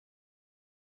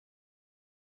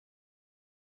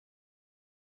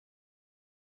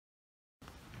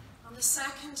the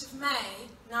 2nd of May,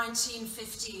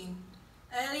 1915,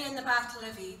 early in the Battle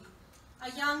of Ypres,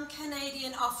 a young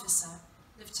Canadian officer,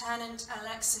 Lieutenant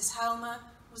Alexis Helmer,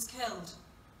 was killed.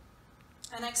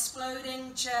 An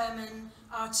exploding German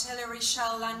artillery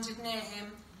shell landed near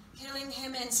him, killing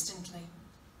him instantly.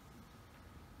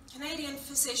 Canadian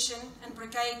physician and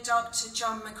brigade doctor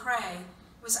John McRae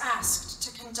was asked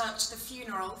to conduct the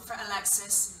funeral for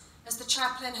Alexis as the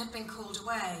chaplain had been called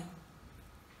away.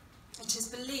 It is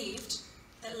believed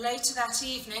that later that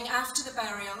evening, after the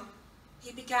burial,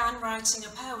 he began writing a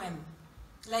poem,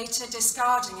 later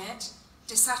discarding it,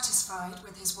 dissatisfied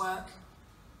with his work.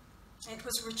 It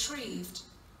was retrieved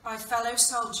by fellow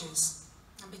soldiers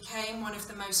and became one of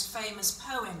the most famous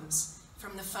poems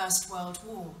from the First World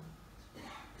War.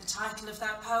 The title of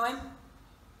that poem,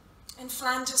 In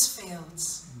Flanders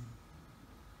Fields.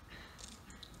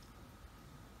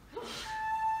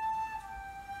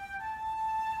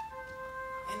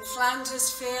 In Flanders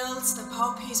fields the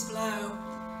poppies blow,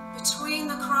 between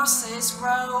the crosses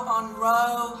row on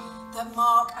row that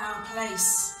mark our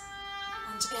place,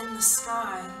 and in the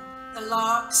sky the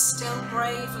larks still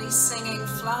bravely singing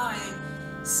fly,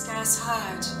 scarce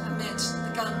heard amid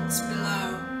the guns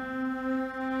below.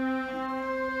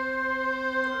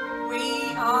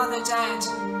 We are the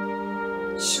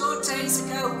dead. Short days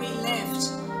ago we lived,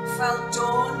 felt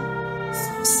dawn,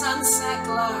 saw sunset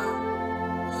glow,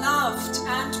 loved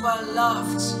and were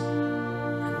loved,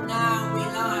 and now we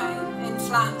lie in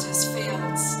Flanders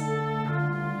fields.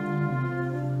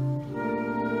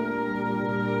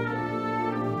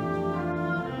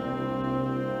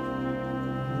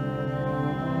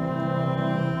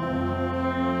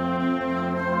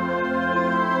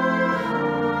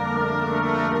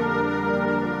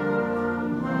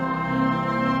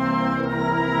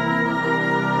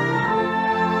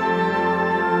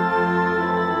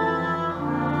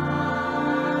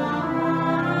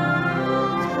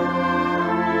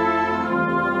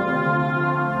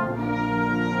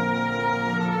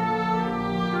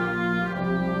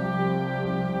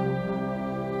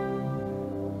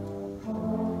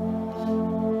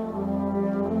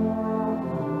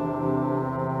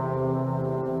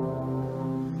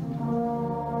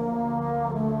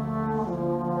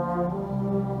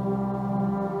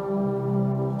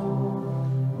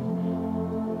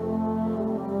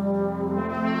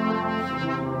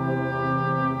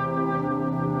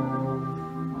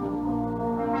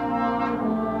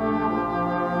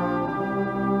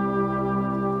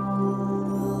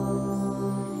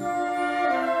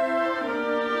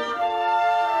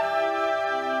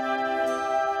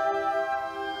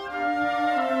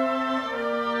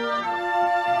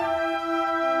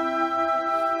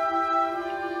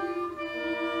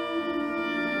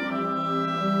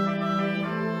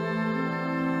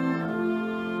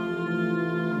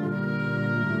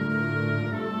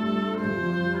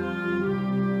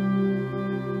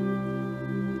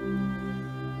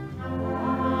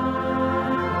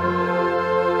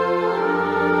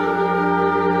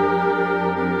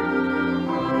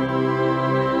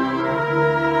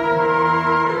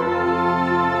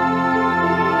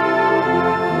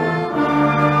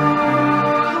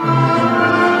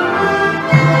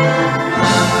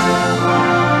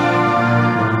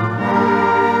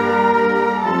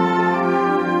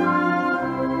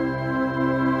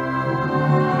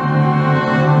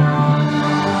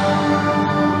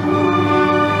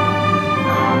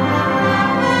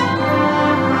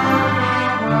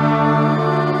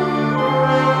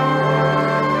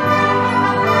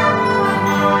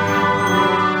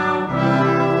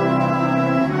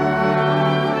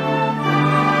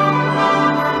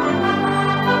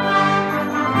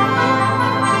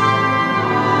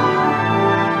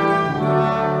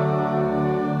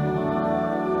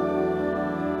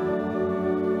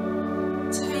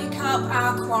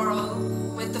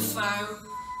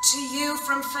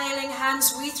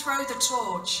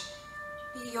 Torch,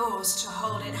 be yours to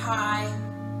hold it high.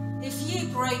 If ye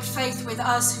break faith with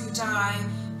us who die,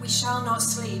 we shall not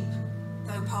sleep,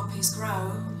 though poppies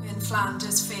grow in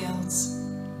Flanders fields.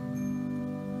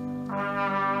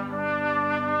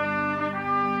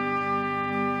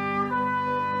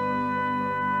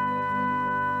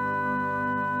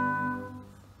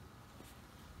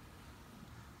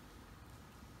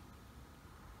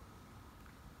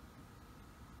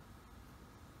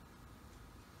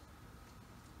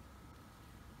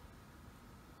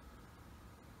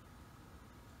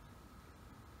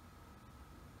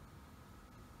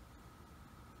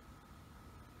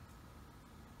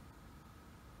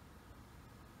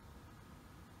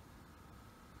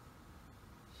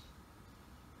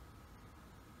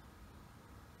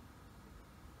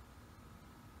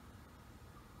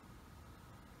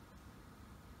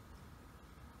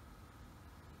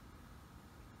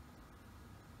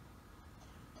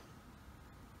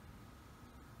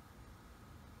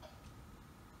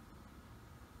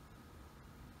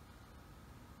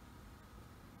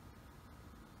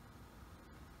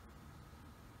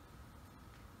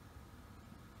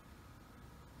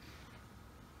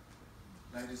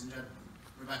 ladies and gentlemen,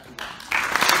 Rebecca.